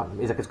 3,000 platinum.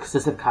 It's like a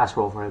consistent cash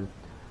flow for him.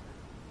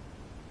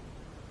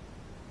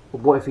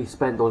 But what if he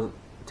spent those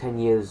 10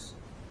 years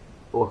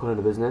working in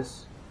the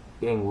business,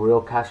 getting real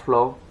cash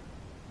flow,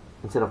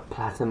 instead of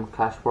platinum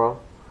cash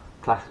flow?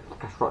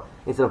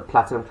 Instead of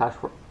platinum cash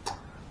flow?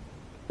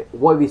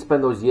 What if he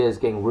spent those years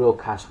getting real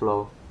cash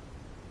flow,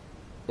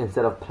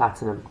 instead of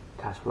platinum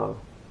cash flow?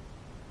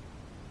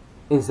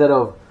 Instead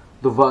of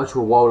the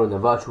virtual world and the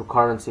virtual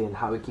currency and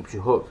how it keeps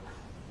you hooked,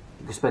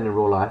 you can spend in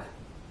real life.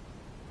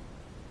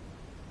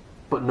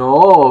 But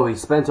no, he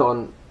spent it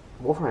on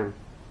Warframe.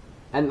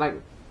 And like,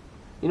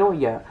 you know what,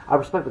 yeah, I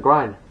respect the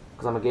grind,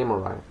 because I'm a gamer,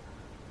 right?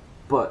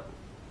 But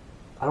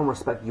I don't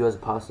respect you as a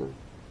person.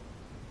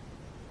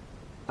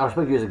 I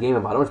respect you as a gamer,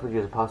 but I don't respect you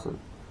as a person.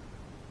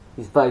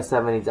 He's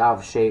 37, he's out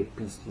of shape,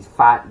 he's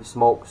fat, he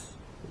smokes,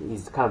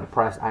 he's kind of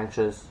depressed,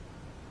 anxious.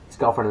 His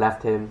girlfriend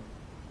left him.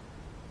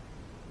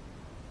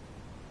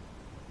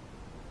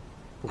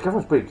 His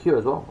girlfriend's pretty cute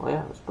as well. Oh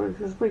yeah,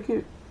 she was pretty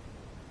cute.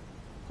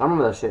 I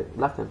remember that shit,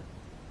 left him.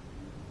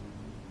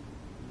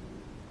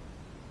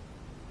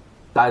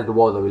 That is the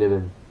world that we live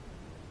in.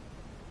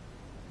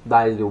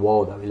 That is the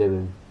world that we live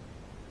in.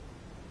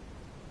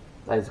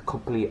 That is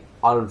completely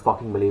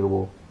unfucking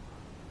believable.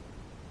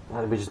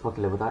 And we just supposed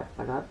to live with that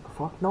like that?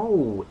 Fuck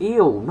no.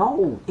 Ew,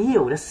 no.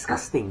 Ew, that's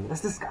disgusting.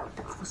 That's disgusting.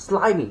 That's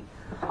slimy.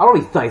 I don't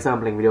be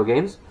 37 playing video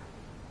games.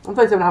 I'm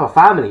 37 to have a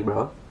family,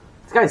 bro.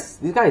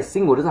 This guy is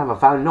single, doesn't have a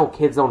family, no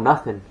kids, no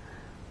nothing.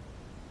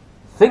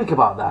 Think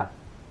about that.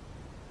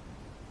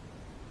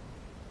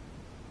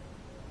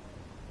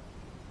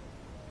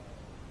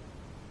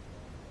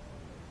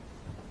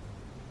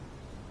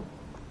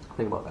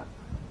 Think about that.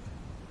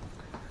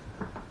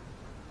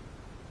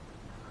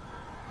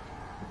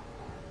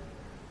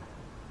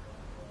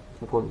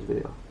 I'm pulling this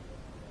video.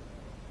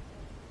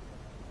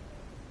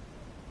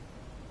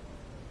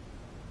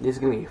 This is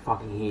gonna be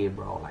fucking heat,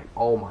 bro. Like,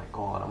 oh my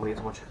god, I'm gonna get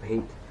so much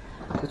hate.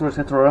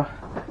 etc.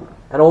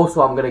 And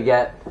also, I'm gonna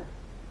get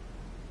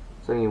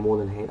something more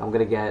than hate. I'm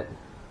gonna get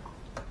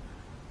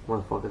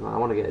motherfuckers. I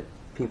want to get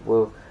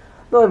people,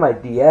 not in my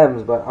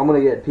DMs, but I'm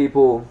gonna get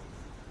people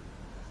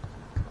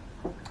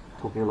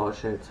talking a lot of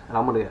shit, and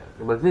I'm gonna get,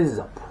 but this is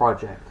a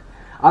project.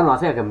 I don't know, I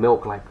think I can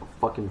milk like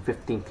fucking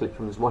 15 clips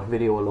from this one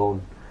video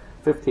alone.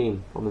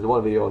 15 from this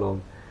one video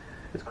alone.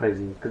 It's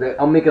crazy, because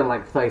I'm making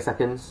like 30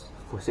 seconds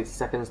for 60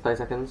 seconds, 30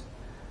 seconds.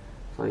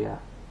 So yeah,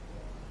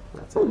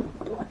 that's it.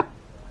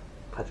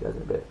 Catch you guys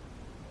in a bit.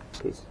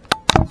 Peace.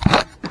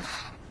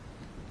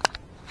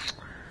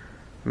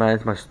 Man,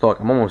 it's my stock.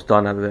 I'm almost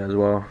done out of it as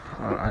well.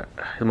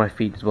 Here's my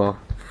feet as well,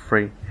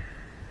 free.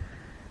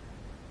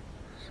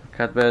 So,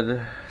 cat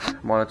bed,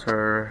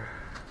 monitor.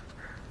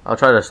 I'll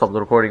try to stop the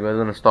recording, but it's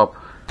gonna stop.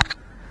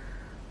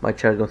 My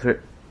chair's going through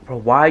it. Bro,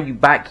 why are you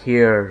back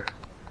here?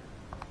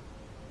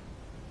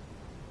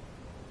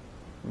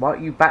 Why are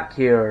you back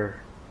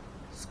here?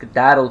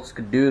 Skedaddle,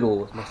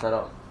 skadoodle. It's my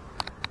setup.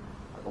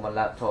 I got my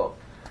laptop.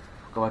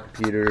 Got my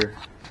computer.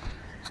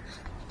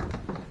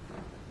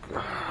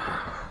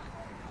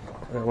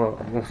 I'm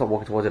gonna stop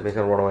walking towards it, but it's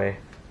gonna run away.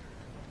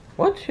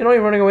 What? You know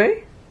you're running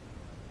away?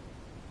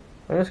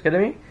 Are you scared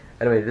of me?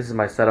 Anyway, this is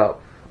my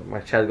setup. My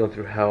chair's going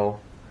through hell.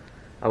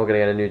 I'm gonna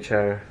get a new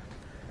chair.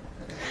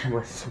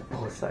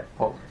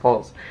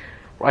 Pause.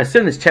 I sit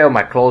in this chair with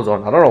my clothes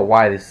on. I don't know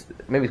why this.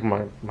 Maybe it's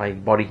my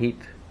body heat.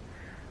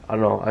 I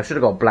don't know. I should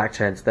have got a black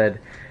chair instead.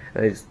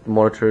 It's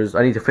monitors.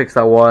 I need to fix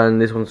that one.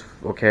 This one's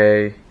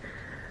okay.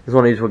 This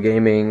one is for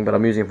gaming, but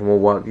I'm using it for more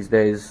work these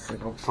days.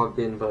 It's not plugged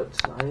in, but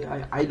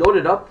I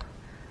loaded up.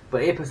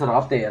 But Apex had an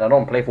update, and I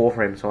don't play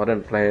Warframe, so I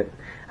didn't play it.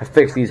 I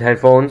fixed these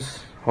headphones,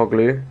 hot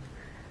glue,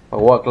 my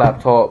work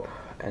laptop,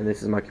 and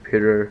this is my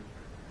computer.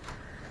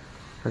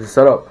 That's the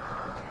setup.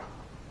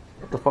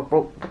 What the fuck,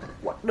 bro?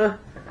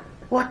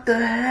 What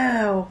the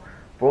hell?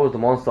 Bro, the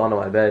monster under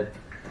my bed.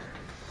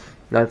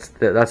 That's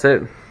it. That's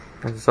the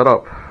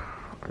setup.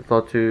 I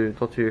thought too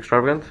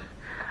extravagant.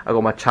 I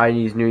got my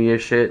Chinese New Year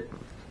shit,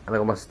 and I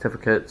got my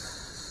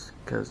certificates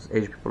because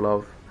Asian people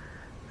love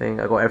thing.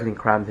 I got everything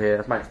crammed here.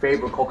 That's my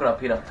favorite coconut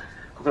peanut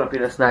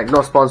snack.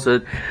 Not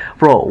sponsored,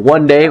 bro.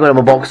 One day when I'm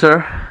a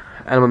boxer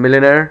and I'm a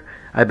millionaire,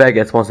 I better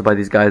get sponsored by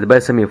these guys. They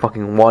better send me a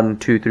fucking 1,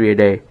 2, 3 a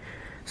day.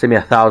 Send me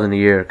 1,000 a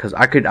year, because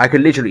I could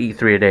literally eat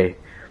 3 a day.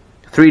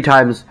 3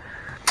 times.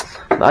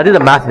 I did the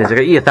math in this. I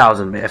could eat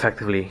 1,000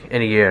 effectively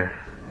in a year.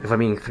 if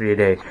I'm eating 3 a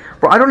day.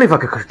 Bro, I don't know if I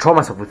could control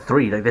myself with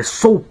 3. Like, they're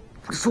so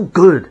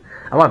good.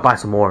 I might buy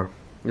some more,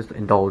 just to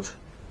indulge.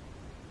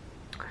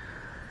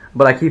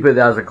 But I keep it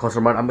there as a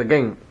customer. I'm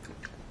getting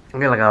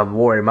like a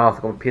watery mouth.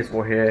 I'm going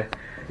PS4 here.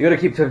 You gotta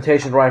keep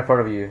temptation right in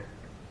front of you.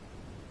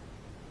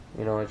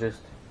 You know, I don't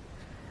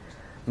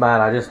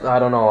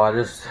know. I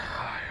don't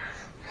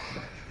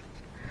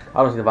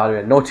see the value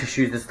in it. No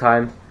tissues this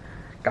time.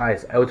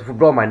 Guys, I would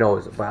blow my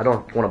nose, but I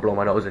don't want to blow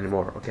my nose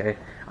anymore, okay?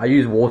 I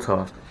use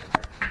water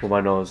for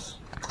my nose.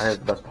 I think that's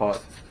the best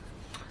part.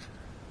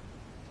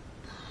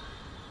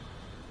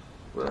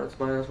 Well, that's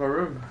my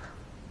room.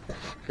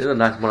 These are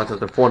nice monitors.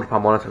 They're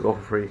 £400 monitors, all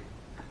for free.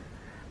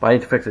 But I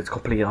need to fix it. It's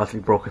completely and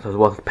utterly broken, so it's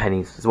worth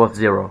pennies. It's worth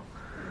 0.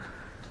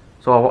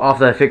 So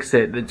after I fix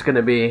it, it's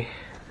gonna be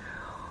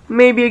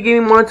maybe a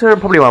gaming monitor,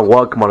 probably my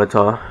work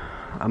monitor.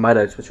 I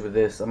might switch with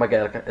this. I might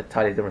get like a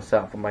tiny different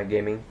setup for my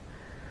gaming.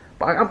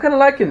 But I'm kind of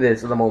liking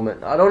this at the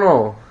moment. I don't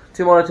know.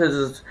 2 monitors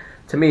is,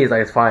 to me, is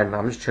like it's fine.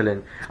 I'm just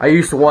chilling. I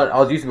used to be one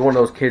of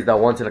those kids that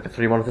wanted like a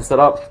 3 monitor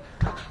setup.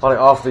 But like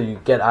after you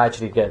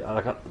actually get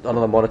like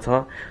another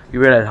monitor, you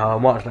realize how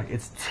much like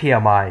it's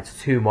TMI.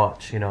 It's too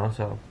much, you know.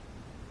 So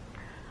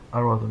I'd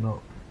rather not.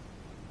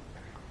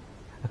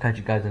 I'll catch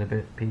you guys in a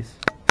bit. Peace.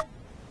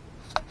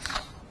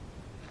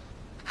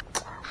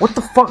 What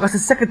the fuck? That's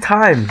the 2nd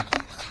time.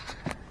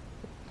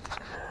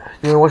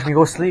 You wanna watch me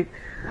go sleep?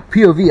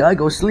 POV, I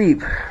go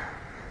sleep.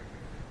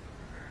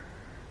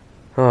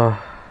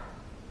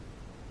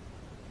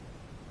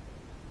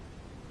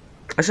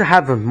 I should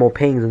have more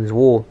paintings on this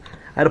wall.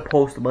 I had a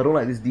poster, but I don't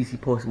like this DC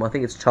poster. I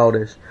think it's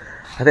childish.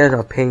 I think I should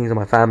have paintings of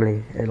my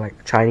family and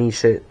like Chinese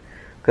shit,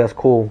 cause that's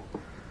cool.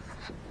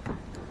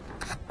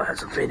 I have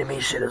some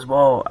Vietnamese shit as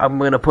well. I'm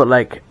gonna put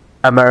like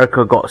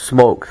America got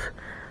smoked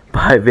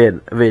by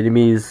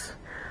Vietnamese.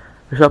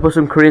 Should I put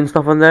some Korean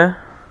stuff on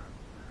there?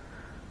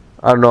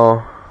 I don't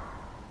know.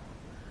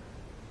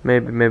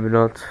 Maybe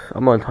not.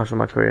 I'm not in touch with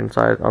my Korean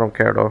side. I don't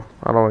care though.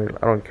 I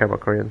don't care about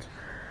Koreans.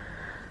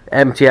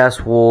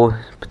 MTS wall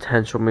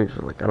potential maybe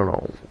like I don't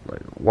know,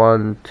 like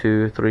 1,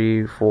 2,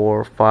 3,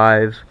 4,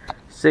 5,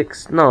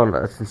 6. No,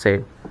 that's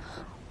insane.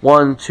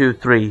 1, 2,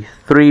 3.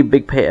 3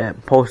 big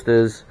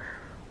posters.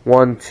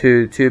 1,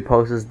 2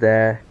 posters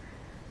there.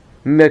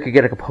 Maybe I could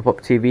get like a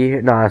pop-up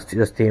TV. No, that's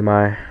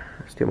TMI.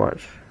 That's too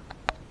much.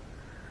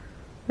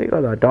 They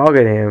got that dog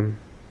in him.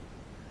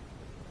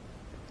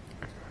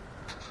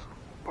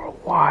 Bro,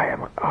 why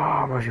am I? Oh,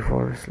 I'm actually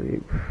falling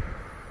asleep.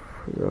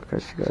 I'll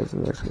catch you guys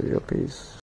in the next video. Peace.